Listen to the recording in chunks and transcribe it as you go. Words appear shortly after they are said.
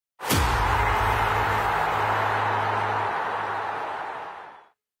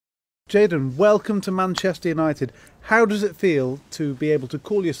Jayden, welcome to Manchester United. How does it feel to be able to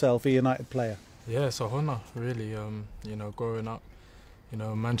call yourself a United player? Yeah, it's a honour, really. You know, growing up,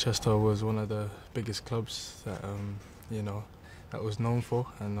 Manchester was one of the biggest clubs that, that was known for,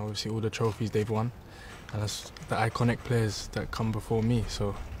 and obviously all the trophies they've won, and that's the iconic players that come before me.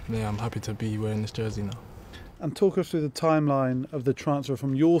 So, yeah, I'm happy to be wearing this jersey now. And talk us through the timeline of the transfer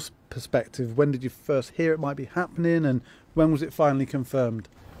from your perspective. When did you first hear it might be happening, and when was it finally confirmed?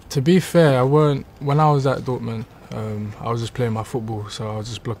 To be fair, when I was at Dortmund, I was just playing my football, so I was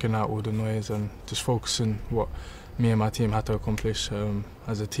just blocking out all the noise and just focusing what me and my team had to accomplish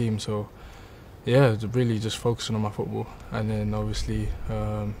as a team. So yeah, really just focusing on my football. And then obviously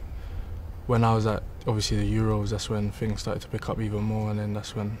when I was at the Euros, that's when things started to pick up even more, and then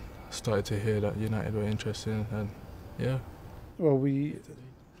that's when I started to hear that United were interested, and yeah. Well,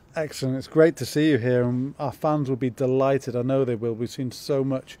 excellent. It's great to see you here, and our fans will be delighted. I know they will. We've seen so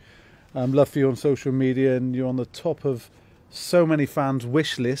much love for you on social media, and you're on the top of so many fans'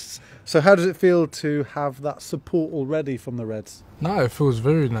 wish lists. So how does it feel to have that support already from the Reds? No, it feels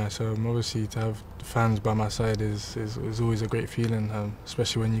very nice. Obviously, to have the fans by my side is always a great feeling,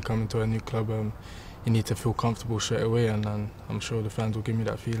 especially when you come into a new club. You need to feel comfortable straight away, and I'm sure the fans will give me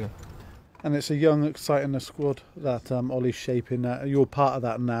that feeling. And it's a young, exciting squad that Ollie's shaping. You're part of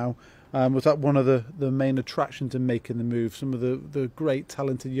that now. Was that one of the main attractions in making the move? Some of the great,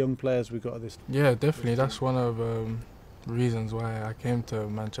 talented young players we've got at this. Yeah, definitely. That's one of the reasons why I came to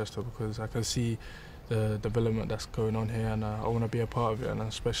Manchester, because I can see the development that's going on here, and I want to be a part of it, and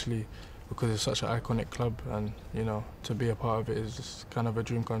especially because it's such an iconic club, and to be a part of it is just kind of a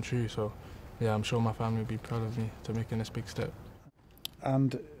dream come true. So yeah, I'm sure my family will be proud of me to making this big step.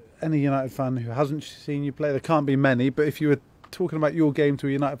 And any United fan who hasn't seen you play, there can't be many, but if you were talking about your game to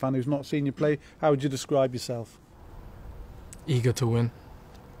a United fan who's not seen you play, how would you describe yourself? Eager to win,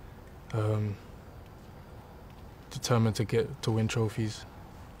 determined to win trophies,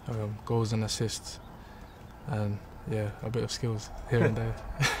 goals and assists, and yeah, a bit of skills here and there.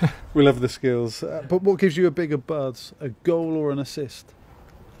 We love the skills, but what gives you a bigger buzz, a goal or an assist?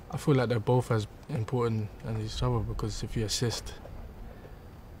 I feel like they're both as important as each other, because if you assist,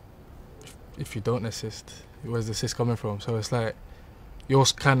 if you don't assist, where's the assist coming from? So it's like you're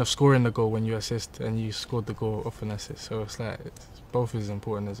kind of scoring the goal when you assist, and you scored the goal off an assist. So it's like it's both as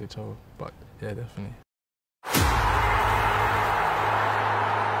important as each other. But yeah, definitely.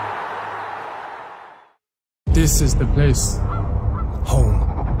 This is the place. Home.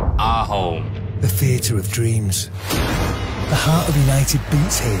 Our home. The theatre of dreams. The heart of United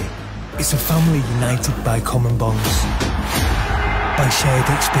beats here. It's a family united by common bonds, by shared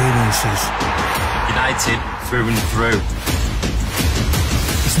experiences. United through and through.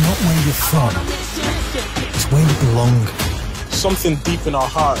 It's not where you're from, it's where you belong. Something deep in our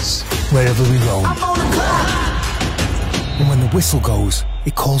hearts. Wherever we roam. And when the whistle goes,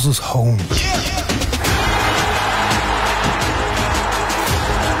 it calls us home.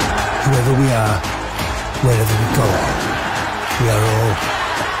 Whoever we are, wherever we go, we are all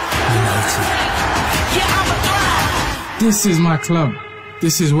united. This is my club.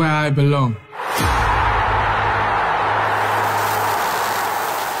 This is where I belong.